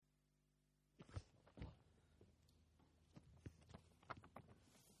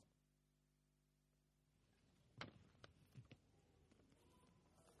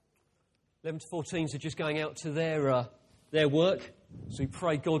11 to 14s are just going out to their work. So we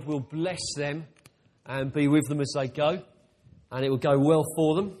pray God will bless them and be with them as they go. And it will go well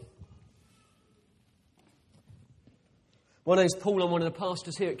for them. My name's Paul. I'm one of the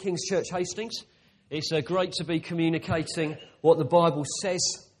pastors here at King's Church Hastings. It's great to be communicating what the Bible says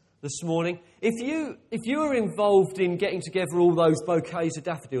this morning. If you were involved in getting together all those bouquets of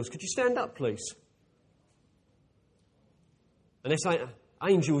daffodils, could you stand up, please? And this ain't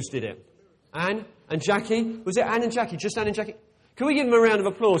angels did it. Anne and Jackie. Was it Anne and Jackie? Just Anne and Jackie? Can we give them a round of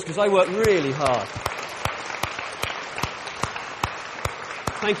applause because they worked really hard?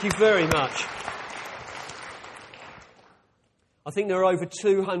 Thank you very much. I think there are over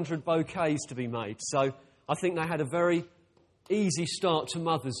 200 bouquets to be made, so I think they had a very easy start to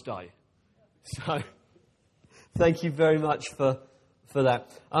Mother's Day. So, thank you very much for that.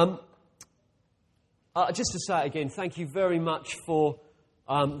 Just to say it again, thank you very much for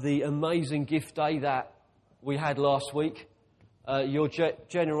the amazing gift day that we had last week. Your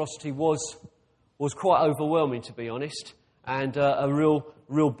generosity was quite overwhelming, to be honest, and a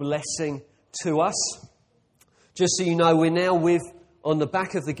real blessing to us. Just so you know, we're now on the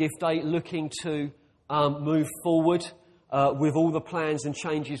back of the gift day, looking to move forward with all the plans and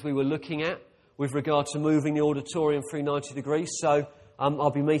changes we were looking at with regard to moving the auditorium 390 degrees. So I'll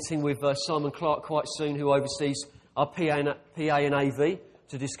be meeting with Simon Clark quite soon, who oversees our PA and AV,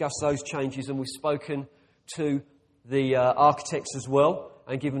 to discuss those changes. And we've spoken to the architects as well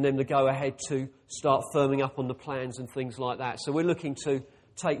and given them the go-ahead to start firming up on the plans and things like that. So we're looking to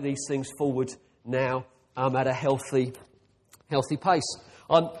take these things forward now at a healthy pace.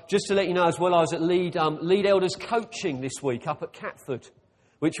 Just to let you know as well, I was at Lead Elders coaching this week up at Catford,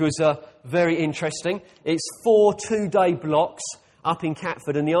 which was very interesting. It's 4 two-day blocks up in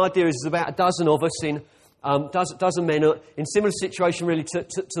Catford, and the idea is there's about a dozen of us in dozen men in similar situation really to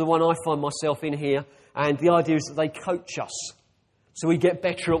the one I find myself in here, and the idea is that they coach us so we get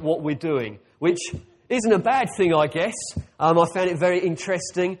better at what we're doing, which isn't a bad thing, I guess. I found it very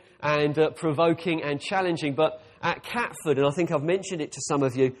interesting and provoking and challenging. But at Catford, and I think I've mentioned it to some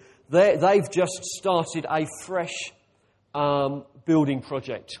of you, they've just started a fresh building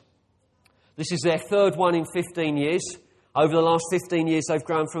project. This is their third one in 15 years. Over the last 15 years, they've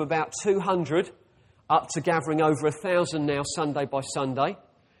grown from about 200 up to gathering over 1,000 now, Sunday by Sunday.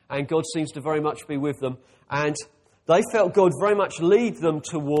 And God seems to very much be with them. And they felt God very much lead them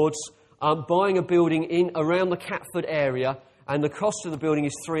towards buying a building in around the Catford area, and the cost of the building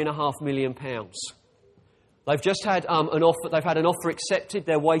is £3.5 million. They've just had an offer. They've had an offer accepted.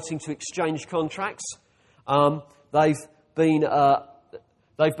 They're waiting to exchange contracts. They've been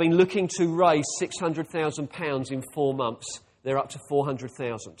looking to raise £600,000 in 4 months. They're up to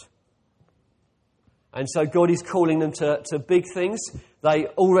 400,000. And so God is calling them to big things. They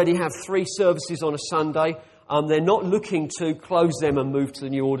already have 3 services on a Sunday. They're not looking to close them and move to the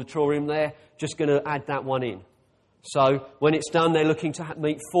new auditorium. They're just going to add that one in. So when it's done, they're looking to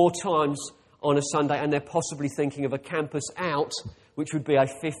meet 4 times on a Sunday, and they're possibly thinking of a campus out, which would be a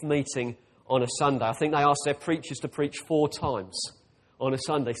 5th meeting on a Sunday. I think they asked their preachers to preach 4 times on a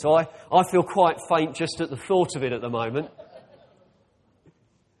Sunday. So I feel quite faint just at the thought of it at the moment.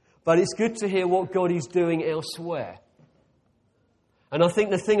 But it's good to hear what God is doing elsewhere. And I think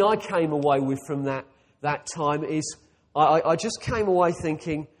the thing I came away with from that time is I just came away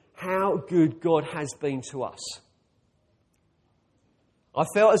thinking how good God has been to us. I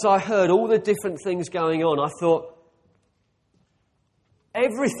felt as I heard all the different things going on, I thought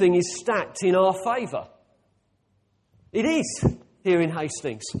everything is stacked in our favour. It is here in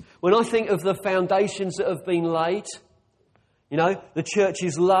Hastings. When I think of the foundations that have been laid, the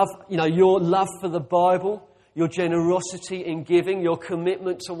church's love, your love for the Bible, your generosity in giving, your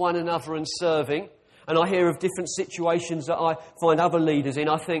commitment to one another and serving, and I hear of different situations that I find other leaders in,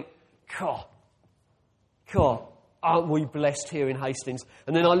 I think, God, aren't we blessed here in Hastings?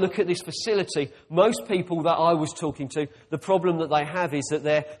 And then I look at this facility. Most people that I was talking to, the problem that they have is that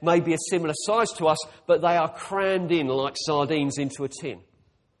they're maybe a similar size to us, but they are crammed in like sardines into a tin.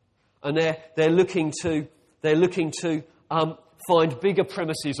 And they're looking to find bigger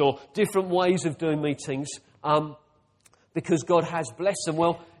premises or different ways of doing meetings because God has blessed them.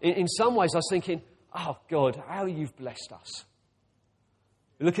 Well, in some ways I was thinking, oh, God, how you've blessed us.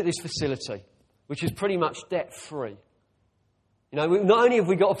 Look at this facility, which is pretty much debt-free. Not only have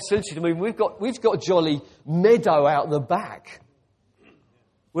we got a facility to move, we've got a jolly meadow out the back.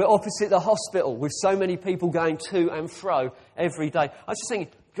 We're opposite the hospital with so many people going to and fro every day. I was just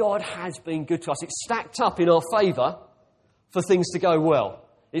thinking, God has been good to us. It's stacked up in our favour for things to go well.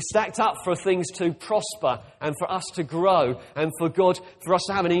 It's stacked up for things to prosper and for us to grow and for us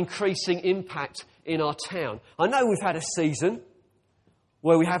to have an increasing impact in our town. I know we've had a season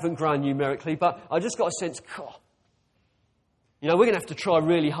where we haven't grown numerically, but I just got a sense, God, we're going to have to try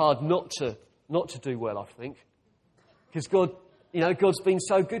really hard not to do well, I think. Because God, God's been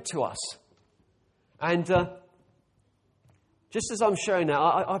so good to us. And just as I'm sharing that,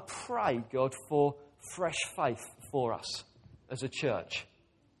 I pray, God, for fresh faith for us as a church.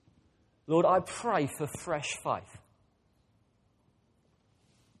 Lord, I pray for fresh faith.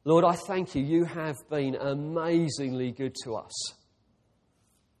 Lord, I thank you. You have been amazingly good to us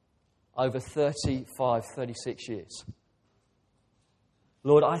over 35, 36 years.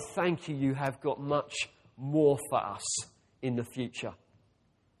 Lord, I thank you. You have got much more for us in the future.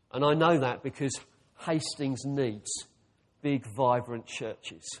 And I know that because Hastings needs big, vibrant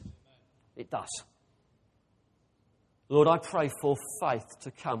churches. It does. Lord, I pray for faith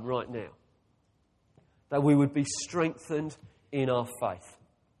to come right now. That we would be strengthened in our faith.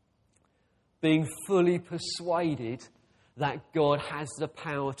 Being fully persuaded that God has the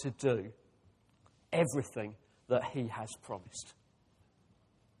power to do everything that He has promised.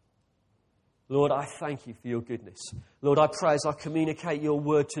 Lord, I thank you for your goodness. Lord, I pray as I communicate your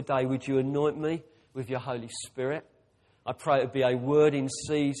word today, would you anoint me with your Holy Spirit? I pray it would be a word in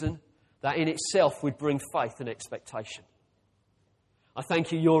season that in itself would bring faith and expectation. I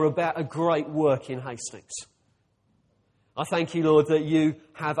thank you, you're about a great work in Hastings. I thank you, Lord, that you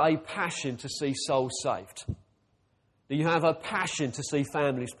have a passion to see souls saved. That you have a passion to see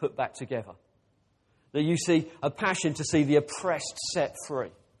families put back together. That you see a passion to see the oppressed set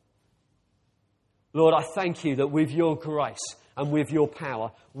free. Lord, I thank you that with your grace and with your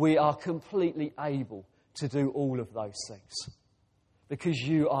power, we are completely able to do all of those things. Because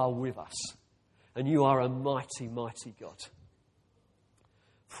you are with us. And you are a mighty, mighty God.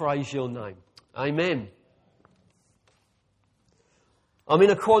 Praise your name. Amen. I'm in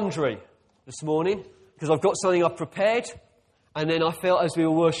a quandary this morning because I've got something I've prepared, and then I felt as we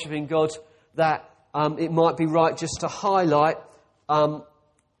were worshipping God that it might be right just to highlight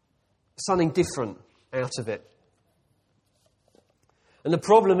something different out of it. And the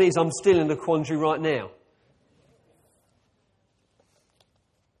problem is I'm still in the quandary right now.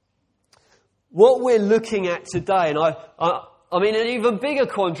 What we're looking at today, and I'm in an even bigger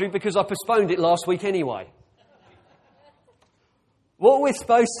quandary because I postponed it last week anyway. What we're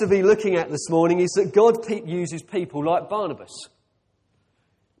supposed to be looking at this morning is that God uses people like Barnabas.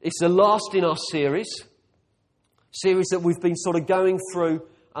 It's the last in our series that we've been sort of going through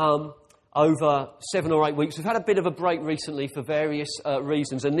over 7 or 8 weeks. We've had a bit of a break recently for various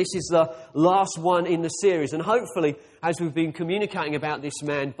reasons, and this is the last one in the series. And hopefully, as we've been communicating about this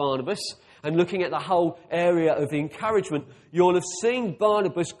man, Barnabas, and looking at the whole area of encouragement, you'll have seen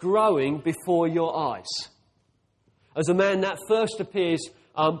Barnabas growing before your eyes. As a man that first appears,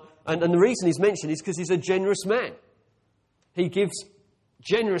 and the reason he's mentioned is because he's a generous man. He gives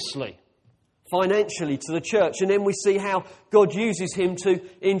generously, financially to the church. And then we see how God uses him to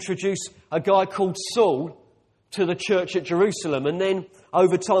introduce a guy called Saul to the church at Jerusalem. And then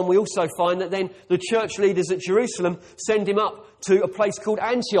over time we also find that then the church leaders at Jerusalem send him up to a place called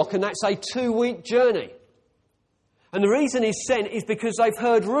Antioch, and that's a 2-week journey. And the reason he's sent is because they've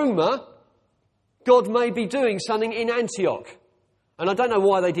heard rumour God may be doing something in Antioch. And I don't know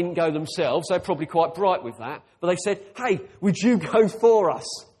why they didn't go themselves. They're probably quite bright with that. But they said, hey, would you go for us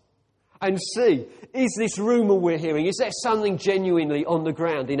and see, is this rumour we're hearing, is there something genuinely on the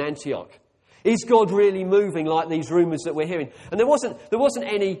ground in Antioch? Is God really moving like these rumours that we're hearing? And there wasn't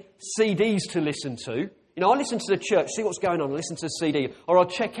any CDs to listen to. I listen to the church, see what's going on, listen to the CD. Or I'll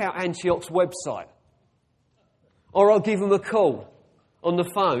check out Antioch's website. Or I'll give them a call on the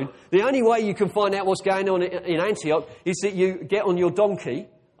phone. The only way you can find out what's going on in Antioch is that you get on your donkey,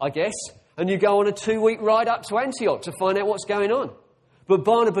 I guess, and you go on a 2-week ride up to Antioch to find out what's going on. But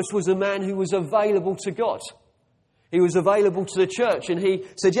Barnabas was a man who was available to God. He was available to the church, and he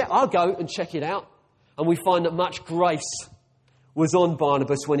said, yeah, I'll go and check it out. And we find that much grace was on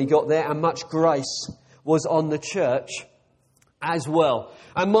Barnabas when he got there, and much grace was on the church as well.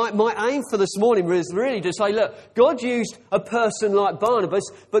 And my aim for this morning is really to say, look, God used a person like Barnabas,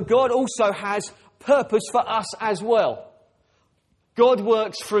 but God also has purpose for us as well. God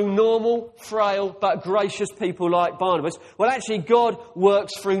works through normal, frail, but gracious people like Barnabas. Well, actually, God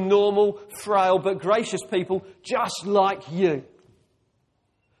works through normal, frail, but gracious people just like you.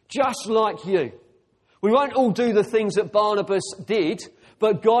 Just like you. We won't all do the things that Barnabas did,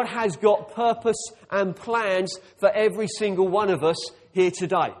 but God has got purpose and plans for every single one of us here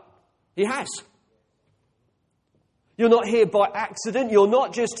today. He has. You're not here by accident. You're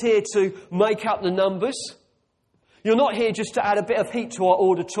not just here to make up the numbers. You're not here just to add a bit of heat to our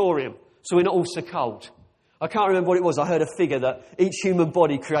auditorium so we're not all so cold. I can't remember what it was. I heard a figure that each human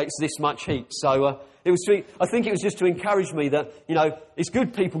body creates this much heat. So I think it was just to encourage me that, it's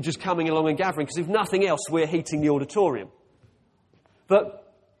good people just coming along and gathering, because if nothing else, we're heating the auditorium.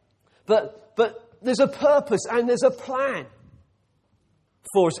 But there's a purpose and there's a plan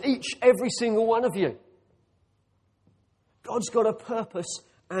for us, every single one of you. God's got a purpose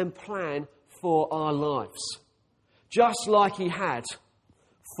and plan for our lives, just like he had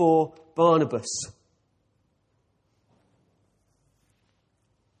for Barnabas.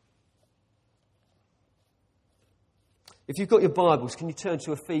 If you've got your Bibles, can you turn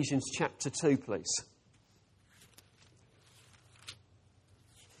to Ephesians chapter 2, please?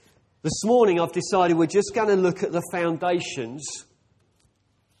 This morning I've decided we're just going to look at the foundations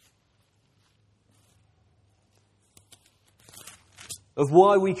of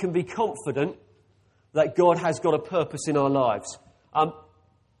why we can be confident that God has got a purpose in our lives.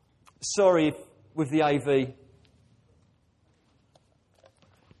 Sorry with the AV.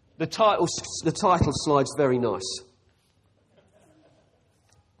 The title slide's very nice.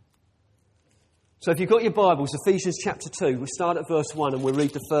 So if you've got your Bibles, Ephesians chapter 2, we'll start at verse 1 and we'll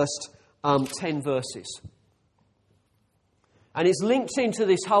read the first 10 verses. And it's linked into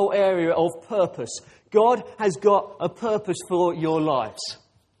this whole area of purpose. God has got a purpose for your lives.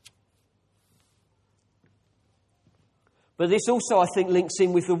 But this also, I think, links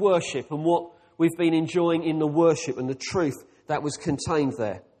in with the worship and what we've been enjoying in the worship and the truth that was contained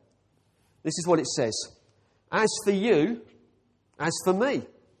there. This is what it says. As for you, as for me,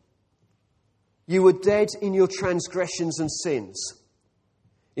 you were dead in your transgressions and sins,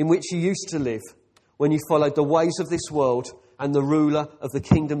 in which you used to live when you followed the ways of this world and the ruler of the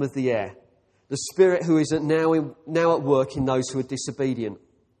kingdom of the air, the spirit who is now at work in those who are disobedient.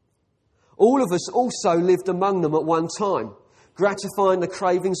 All of us also lived among them at one time, gratifying the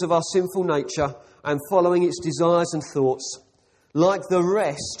cravings of our sinful nature and following its desires and thoughts. Like the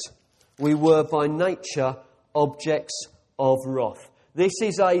rest, we were by nature objects of wrath. This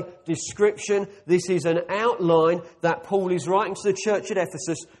is a description, this is an outline that Paul is writing to the church at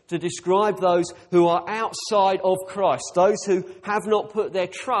Ephesus to describe those who are outside of Christ, those who have not put their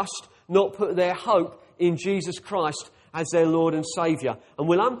trust, not put their hope in Jesus Christ as their Lord and Saviour. And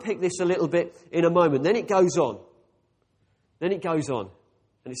we'll unpick this a little bit in a moment. Then it goes on. And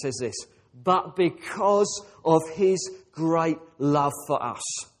it says this, but because of his great love for us,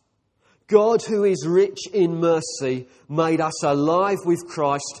 God, who is rich in mercy, made us alive with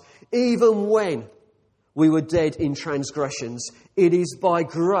Christ, even when we were dead in transgressions. It is by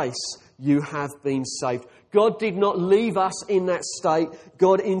grace you have been saved. God did not leave us in that state.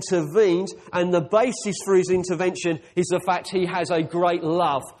 God intervened, and the basis for his intervention is the fact he has a great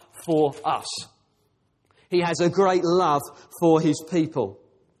love for us. He has a great love for his people.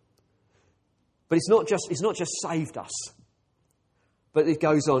 But it's not just saved us. But it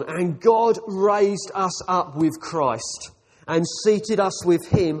goes on. And God raised us up with Christ and seated us with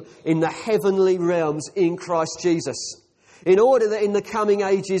him in the heavenly realms in Christ Jesus, in order that in the coming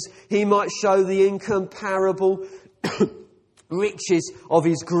ages he might show the incomparable riches of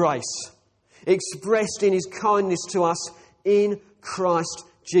his grace, expressed in his kindness to us in Christ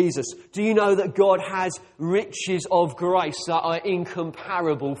Jesus. Do you know that God has riches of grace that are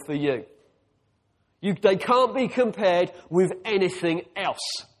incomparable for you? They can't be compared with anything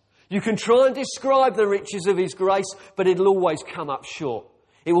else. You can try and describe the riches of his grace, but it'll always come up short.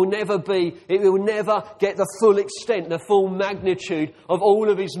 It will never get the full extent, the full magnitude of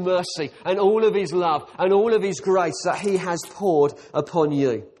all of his mercy and all of his love and all of his grace that he has poured upon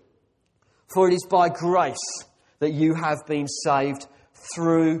you. For it is by grace that you have been saved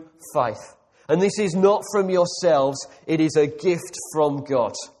through faith. And this is not from yourselves, it is a gift from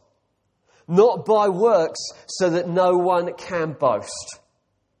God. Not by works, so that no one can boast.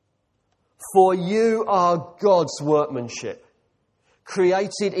 For you are God's workmanship,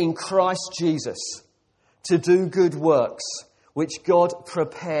 created in Christ Jesus to do good works, which God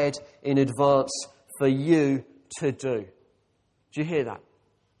prepared in advance for you to do. Do you hear that?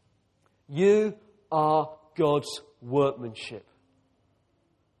 You are God's workmanship.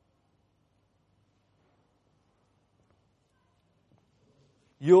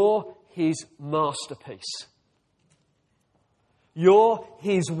 You're his masterpiece. You're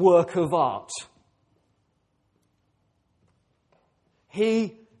his work of art.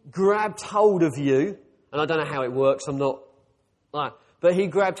 He grabbed hold of you, and I don't know how it works, but he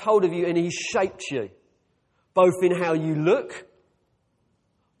grabbed hold of you and he shaped you, both in how you look,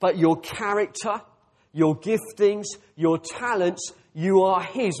 but your character, your giftings, your talents, you are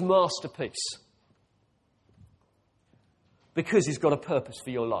His masterpiece. Because He's got a purpose for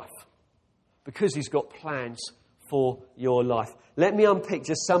your life. Because He's got plans for your life. Let me unpick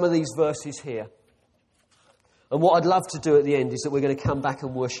just some of these verses here. And what I'd love to do at the end is that we're going to come back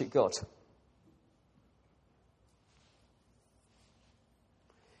and worship God.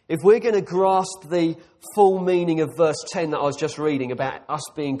 If we're going to grasp the full meaning of verse 10 that I was just reading about us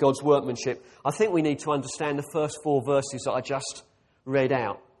being God's workmanship, I think we need to understand the first 4 verses that I just read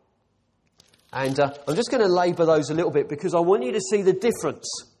out. And I'm just going to labour those a little bit because I want you to see the difference.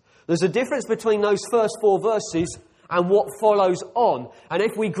 There's a difference between those first 4 verses and what follows on. And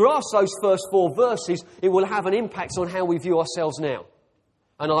if we grasp those first 4 verses, it will have an impact on how we view ourselves now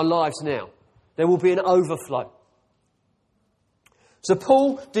and our lives now. There will be an overflow. So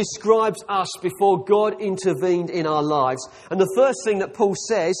Paul describes us before God intervened in our lives. And the first thing that Paul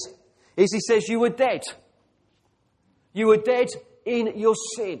says is he says, you were dead. You were dead in your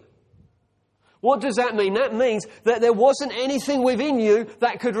sin. What does that mean? That means that there wasn't anything within you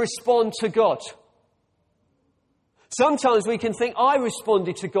that could respond to God. Sometimes we can think, I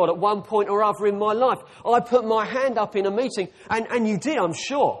responded to God at one point or other in my life. I put my hand up in a meeting, and you did, I'm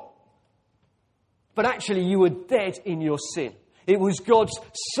sure. But actually you were dead in your sin. It was God's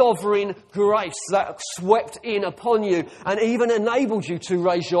sovereign grace that swept in upon you and even enabled you to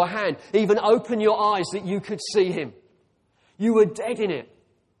raise your hand, even open your eyes that you could see Him. You were dead in it.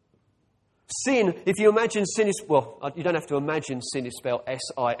 Sin, if you imagine sin is, well, you don't have to imagine sin is spelled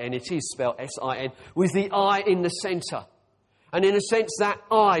S-I-N. It is spelled S-I-N with the I in the centre. And in a sense, that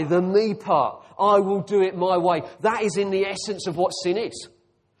I, the me part, I will do it my way. That is in the essence of what sin is.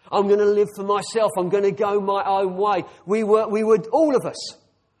 I'm going to live for myself. I'm going to go my own way. We were all of us.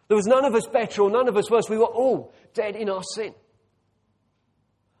 There was none of us better or none of us worse. We were all dead in our sin.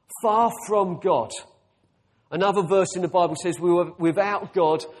 Far from God. Another verse in the Bible says we were without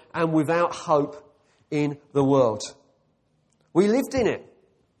God and without hope in the world. We lived in it.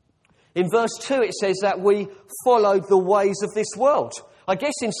 In verse 2 it says that we followed the ways of this world. I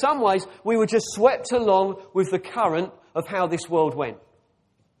guess in some ways we were just swept along with the current of how this world went.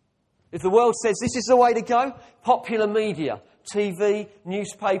 If the world says this is the way to go, popular media, TV,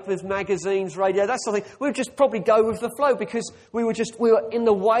 newspapers, magazines, radio, that sort of thing, we would just probably go with the flow because we were in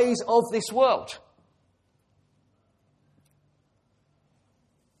the ways of this world.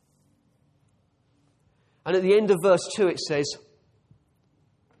 And at the end of verse 2 it says,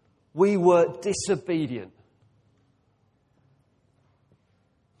 we were disobedient.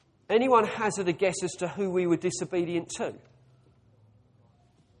 Anyone hazard a guess as to who we were disobedient to?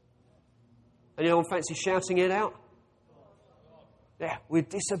 Anyone fancy shouting it out? Yeah, we're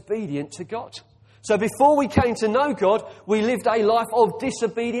disobedient to God. So before we came to know God, we lived a life of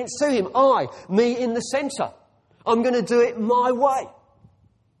disobedience to Him. Me in the centre. I'm going to do it my way.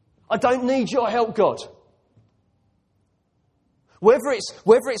 I don't need your help, God. Whether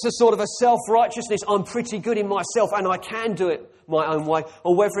it's a sort of a self-righteousness, I'm pretty good in myself and I can do it my own way,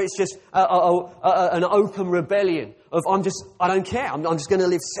 or whether it's just an open rebellion of I don't care, I'm just going to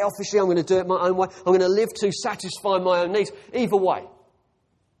live selfishly, I'm going to do it my own way, I'm going to live to satisfy my own needs. Either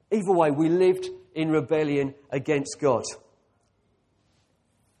way, we lived in rebellion against God.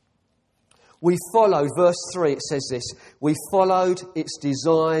 We followed, verse 3, it says this, we followed its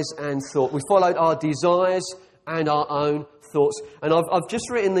desires and thought. We followed our desires and our own thoughts. And I've just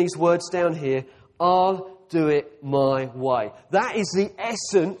written these words down here. I'll do it my way. That is the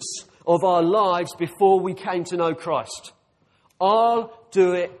essence of our lives before we came to know Christ. I'll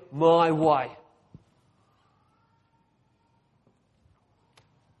do it my way.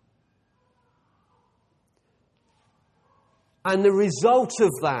 And the result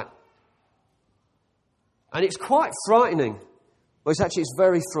of that, and it's quite frightening. Well, it's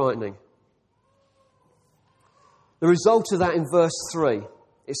very frightening. The result of that in verse 3,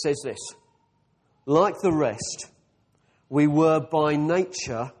 it says this. Like the rest, we were by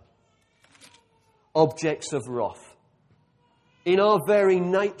nature objects of wrath. In our very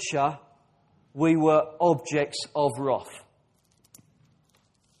nature, we were objects of wrath.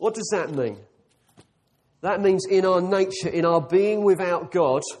 What does that mean? That means in our nature, in our being without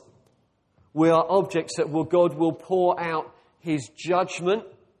God, we are objects that God will pour out His judgment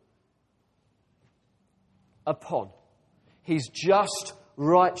upon. His just,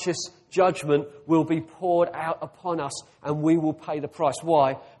 righteous judgment will be poured out upon us and we will pay the price.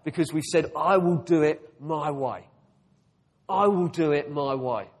 Why? Because we've said, I will do it my way. I will do it my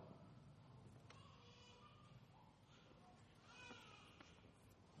way.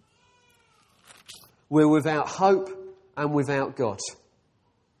 We're without hope and without God.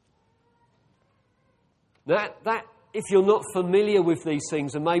 That, if you're not familiar with these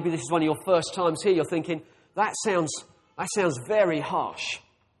things, and maybe this is one of your first times here, you're thinking, that sounds very harsh.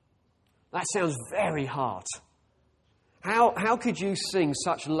 That sounds very hard. How could you sing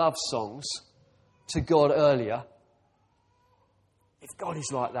such love songs to God earlier if God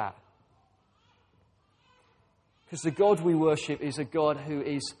is like that? Because the God we worship is a God who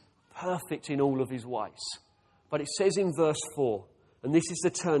is perfect in all of his ways. But it says in verse 4, and this is the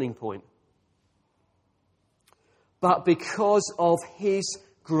turning point, but because of his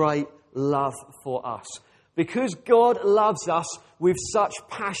great love for us. Because God loves us with such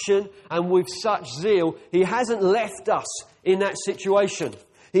passion and with such zeal, he hasn't left us in that situation.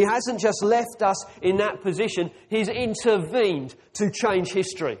 He hasn't just left us in that position. He's intervened to change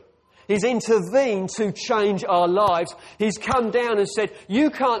history. He's intervened to change our lives. He's come down and said, you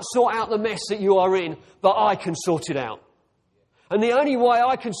can't sort out the mess that you are in, but I can sort it out. And the only way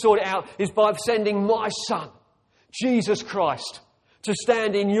I can sort it out is by sending my Son, Jesus Christ, to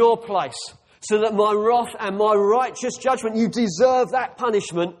stand in your place, so that my wrath and my righteous judgment, you deserve that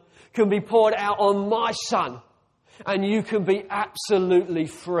punishment, can be poured out on my Son, and you can be absolutely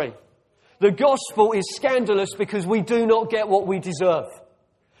free. The gospel is scandalous because we do not get what we deserve.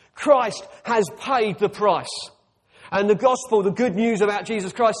 Christ has paid the price. And the gospel, the good news about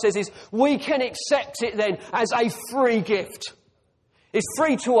Jesus Christ says is we can accept it then as a free gift. It's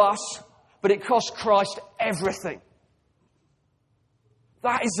free to us, but it costs Christ everything.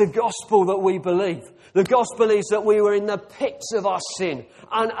 That is the gospel that we believe. The gospel is that we were in the pits of our sin,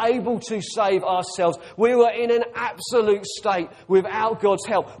 unable to save ourselves. We were in an absolute state without God's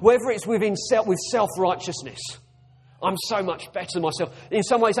help, whether it's with self-righteousness. I'm so much better than myself. In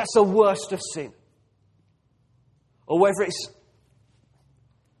some ways, that's the worst of sin. Or whether it's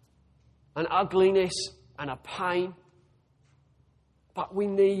an ugliness and a pain. But we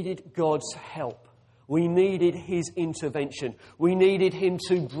needed God's help. We needed his intervention. We needed him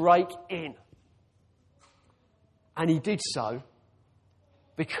to break in. And he did so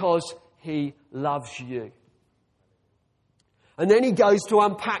because he loves you. And then he goes to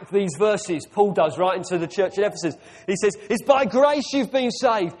unpack these verses. Paul does, right into the church at Ephesus. He says, it's by grace you've been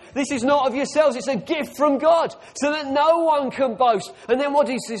saved. This is not of yourselves, it's a gift from God, so that no one can boast. And then what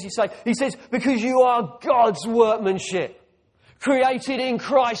does he say? He says, because you are God's workmanship, created in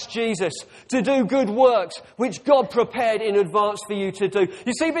Christ Jesus to do good works which God prepared in advance for you to do.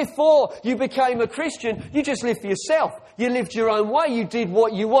 You see, before you became a Christian, you just lived for yourself. You lived your own way. You did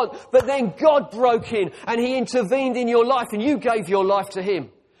what you want. But then God broke in and he intervened in your life and you gave your life to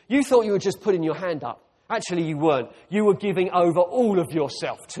him. You thought you were just putting your hand up. Actually, you weren't. You were giving over all of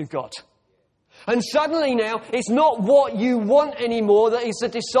yourself to God. And suddenly now, it's not what you want anymore that is the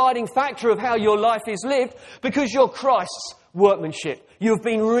deciding factor of how your life is lived, because you're Christ's workmanship. You've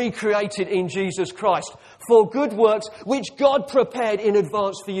been recreated in Jesus Christ for good works which God prepared in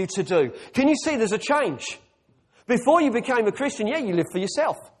advance for you to do. Can you see there's a change? Before you became a Christian, you lived for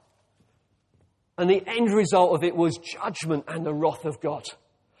yourself. And the end result of it was judgment and the wrath of God.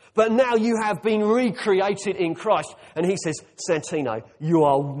 But now you have been recreated in Christ. And he says, Santino, you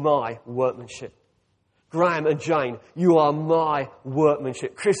are my workmanship. Graham and Jane, you are my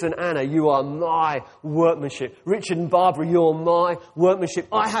workmanship. Chris and Anna, you are my workmanship. Richard and Barbara, you're my workmanship.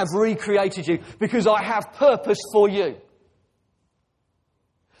 I have recreated you because I have purpose for you.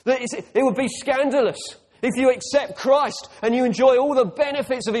 It would be scandalous if you accept Christ and you enjoy all the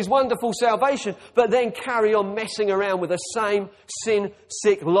benefits of his wonderful salvation, but then carry on messing around with the same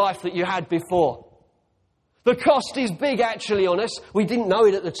sin-sick life that you had before. The cost is big, actually, on us. We didn't know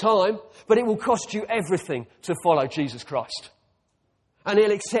it at the time, but it will cost you everything to follow Jesus Christ. And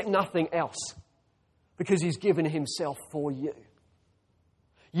he'll accept nothing else because he's given himself for you.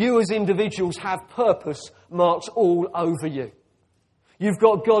 You as individuals have purpose marked all over you. You've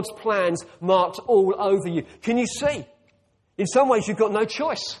got God's plans marked all over you. Can you see? In some ways, you've got no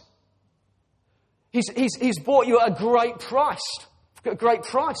choice. He's bought you at a great price. A great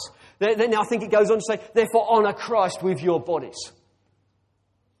price. Then I think it goes on to say, therefore honour Christ with your bodies.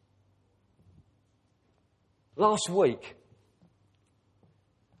 Last week,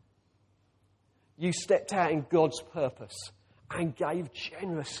 you stepped out in God's purpose and gave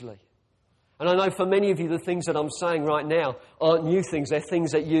generously. And I know for many of you, the things that I'm saying right now aren't new things. They're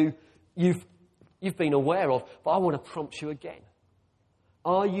things that you've been aware of. But I want to prompt you again.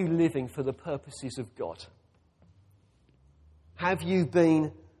 Are you living for the purposes of God? Have you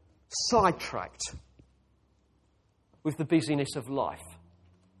been sidetracked with the busyness of life?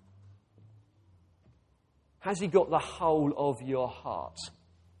 Has he got the whole of your heart?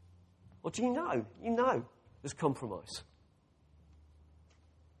 Or do you know? You know there's compromise.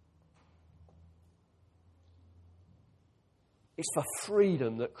 It's for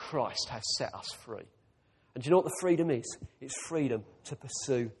freedom that Christ has set us free. And do you know what the freedom is? It's freedom to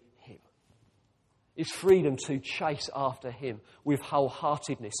pursue Him. It's freedom to chase after Him with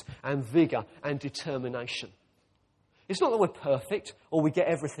wholeheartedness and vigour and determination. It's not that we're perfect or we get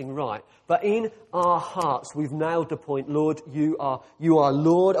everything right, but in our hearts we've nailed the point, Lord, you are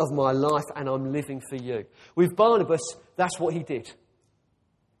Lord of my life and I'm living for you. With Barnabas, that's what he did.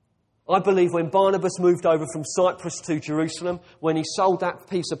 I believe when Barnabas moved over from Cyprus to Jerusalem, when he sold that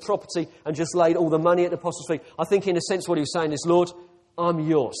piece of property and just laid all the money at the apostles' feet, I think in a sense what he was saying is, Lord, I'm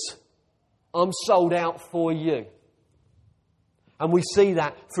yours. I'm sold out for you. And we see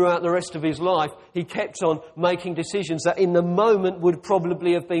that throughout the rest of his life. He kept on making decisions that in the moment would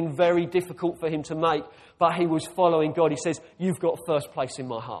probably have been very difficult for him to make, but he was following God. He says, you've got first place in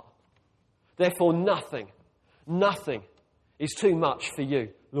my heart. Therefore nothing is too much for you,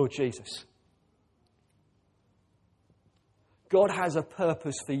 Lord Jesus. God has a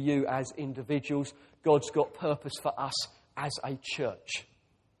purpose for you as individuals. God's got purpose for us as a church.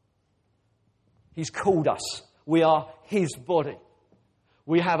 He's called us. We are His body.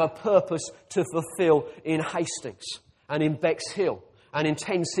 We have a purpose to fulfill in Hastings and in Bexhill and in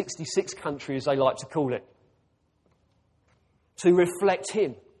 1066 country, as they like to call it. To reflect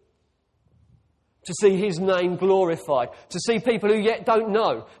Him. To see His name glorified. To see people who yet don't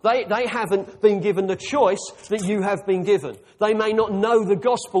know. They haven't been given the choice that you have been given. They may not know the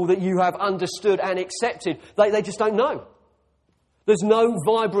gospel that you have understood and accepted. They just don't know. There's no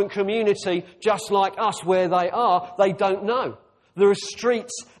vibrant community just like us where they are. They don't know. There are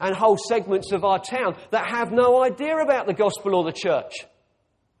streets and whole segments of our town that have no idea about the gospel or the church.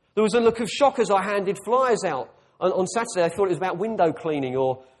 There was a look of shock as I handed flyers out on Saturday. I thought it was about window cleaning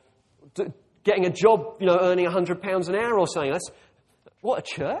or getting a job, earning £100 an hour or something. What a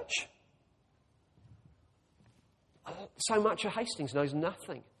church. So much of Hastings knows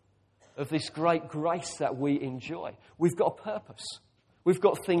nothing of this great grace that we enjoy. We've got a purpose. We've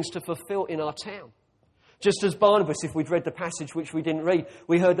got things to fulfill in our town. Just as Barnabas, if we'd read the passage which we didn't read,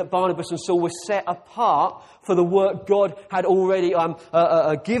 we heard that Barnabas and Saul were set apart for the work God had already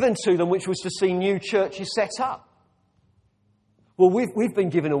given to them, which was to see new churches set up. Well, we've been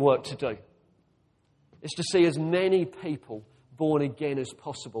given a work to do. It's to see as many people born again as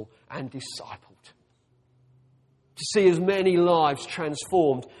possible and discipled. To see as many lives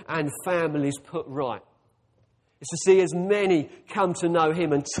transformed and families put right. It's to see as many come to know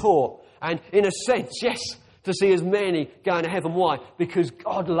Him and taught. And in a sense, yes, to see as many going to heaven. Why? Because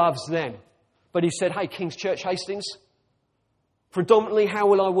God loves them. But He said, hey, King's Church Hastings, predominantly how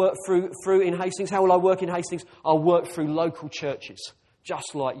will I work through in Hastings? How will I work in Hastings? I'll work through local churches,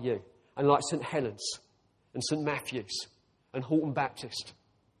 just like you. And like St Helens and St Matthew's and Halton Baptist.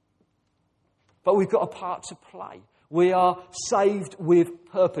 But we've got a part to play. We are saved with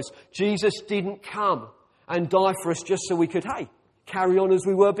purpose. Jesus didn't come and die for us just so we could, carry on as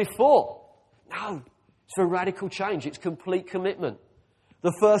we were before. No, it's for radical change. It's complete commitment.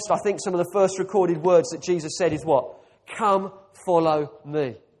 I think some of the first recorded words that Jesus said is what? Come, follow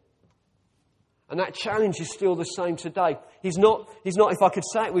me. And that challenge is still the same today. He's not, if I could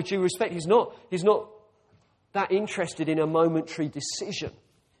say it with due respect, he's not that interested in a momentary decision.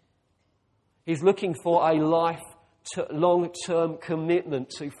 He's looking for a long-term commitment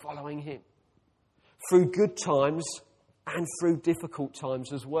to following Him. Through good times and through difficult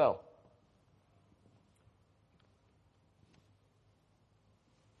times as well.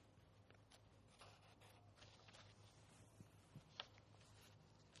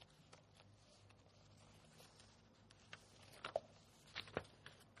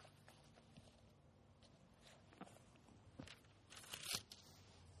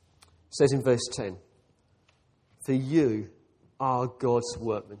 It says in verse 10, for you are God's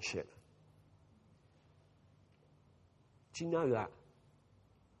workmanship. Do you know that?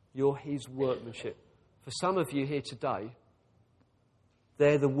 You're His workmanship. For some of you here today,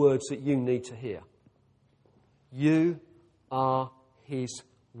 they're the words that you need to hear. You are His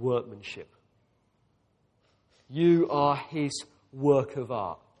workmanship. You are His work of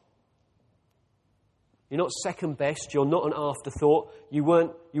art. You're not second best. You're not an afterthought. You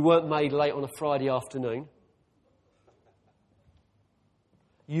weren't made late on a Friday afternoon.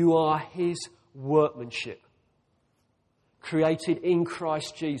 You are His workmanship, created in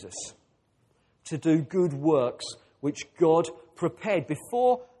Christ Jesus to do good works which God prepared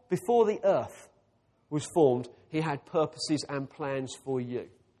before the earth was formed. He had purposes and plans for you.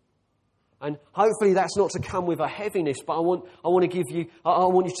 And hopefully that's not to come with a heaviness, but I want you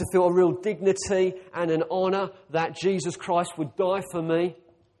to feel a real dignity and an honour that Jesus Christ would die for me,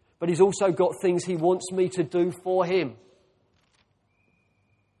 but He's also got things He wants me to do for Him.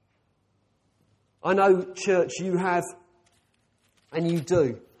 I know, church, you have, and you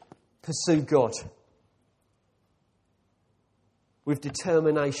do, pursue God with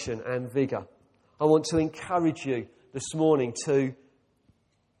determination and vigour. I want to encourage you this morning to,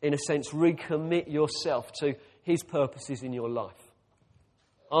 in a sense, recommit yourself to His purposes in your life.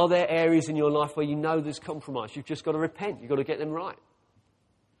 Are there areas in your life where you know there's compromise? You've just got to repent. You've got to get them right.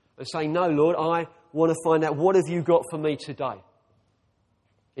 And say, no, Lord, I want to find out, what have you got for me today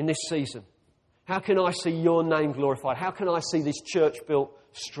in this season? How can I see your name glorified? How can I see this church built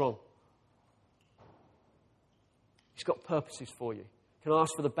strong? He's got purposes for you. Can I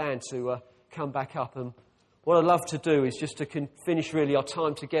ask for the band to come back up? And what I'd love to do is just to finish really our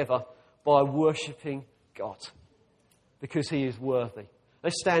time together by worshipping God, because He is worthy.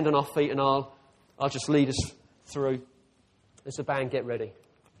 Let's stand on our feet, and I'll just lead us through as the band get ready.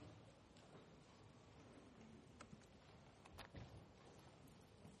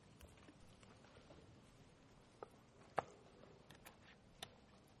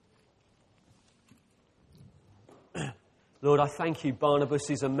 Lord, I thank you. Barnabas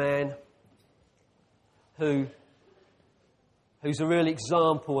is a man who's a real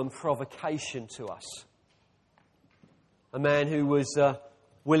example and provocation to us. A man who was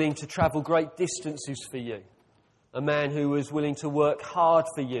willing to travel great distances for you. A man who was willing to work hard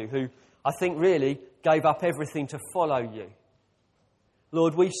for you, who I think really gave up everything to follow you.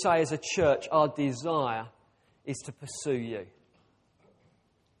 Lord, we say as a church, our desire is to pursue you.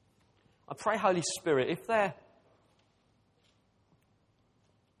 I pray, Holy Spirit, if there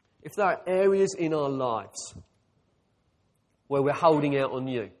are areas in our lives where we're holding out on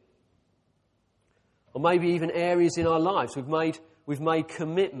you, or maybe even areas in our lives we've made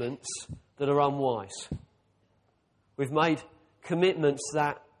commitments that are unwise. We've made commitments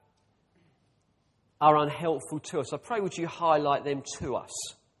that are unhelpful to us. I pray, would you highlight them to us?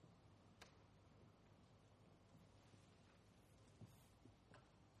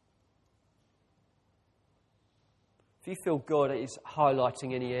 If you feel God is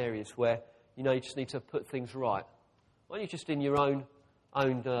highlighting any areas where you just need to put things right, why don't you just in your own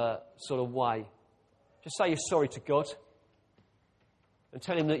sort of way, just say you're sorry to God and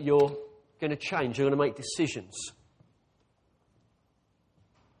tell Him that you're going to change, you're going to make decisions.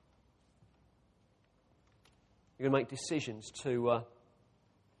 You're going to make decisions to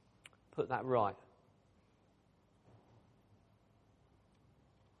put that right.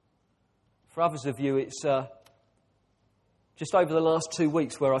 For others of you, it's just over the last 2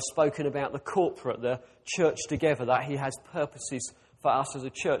 weeks where I've spoken about the corporate, the church together, that He has purposes for us as a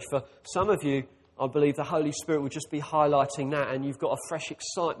church. For some of you, I believe the Holy Spirit will just be highlighting that, and you've got a fresh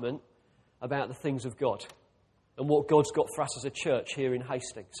excitement about the things of God and what God's got for us as a church here in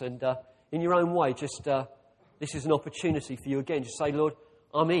Hastings. And in your own way, just this is an opportunity for you again. Just say, Lord,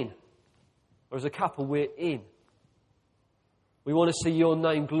 I'm in. Or as a couple, we're in. We want to see your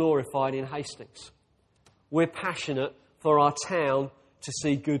name glorified in Hastings. We're passionate for our town to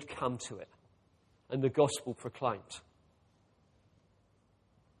see good come to it and the gospel proclaimed.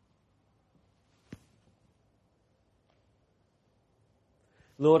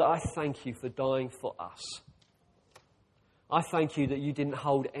 Lord, I thank you for dying for us. I thank you that you didn't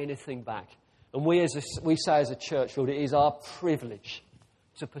hold anything back. And we say as a church, Lord, it is our privilege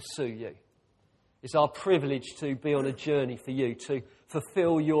to pursue you. It's our privilege to be on a journey for you, to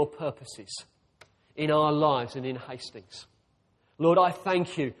fulfill your purposes in our lives and in Hastings. Lord, I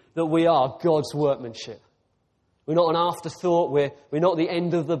thank you that we are God's workmanship. We're not an afterthought. We're not the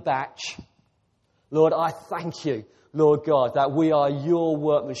end of the batch. Lord, I thank you, Lord God, that we are your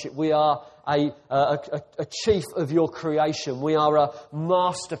workmanship. We are a chief of your creation. We are a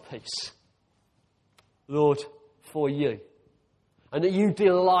masterpiece, Lord, for you. And that you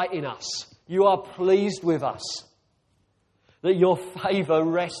delight in us. You are pleased with us. That your favour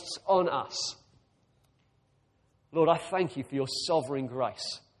rests on us. Lord, I thank you for your sovereign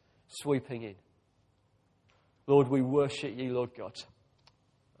grace sweeping in. Lord, we worship you, Lord God.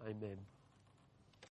 Amen.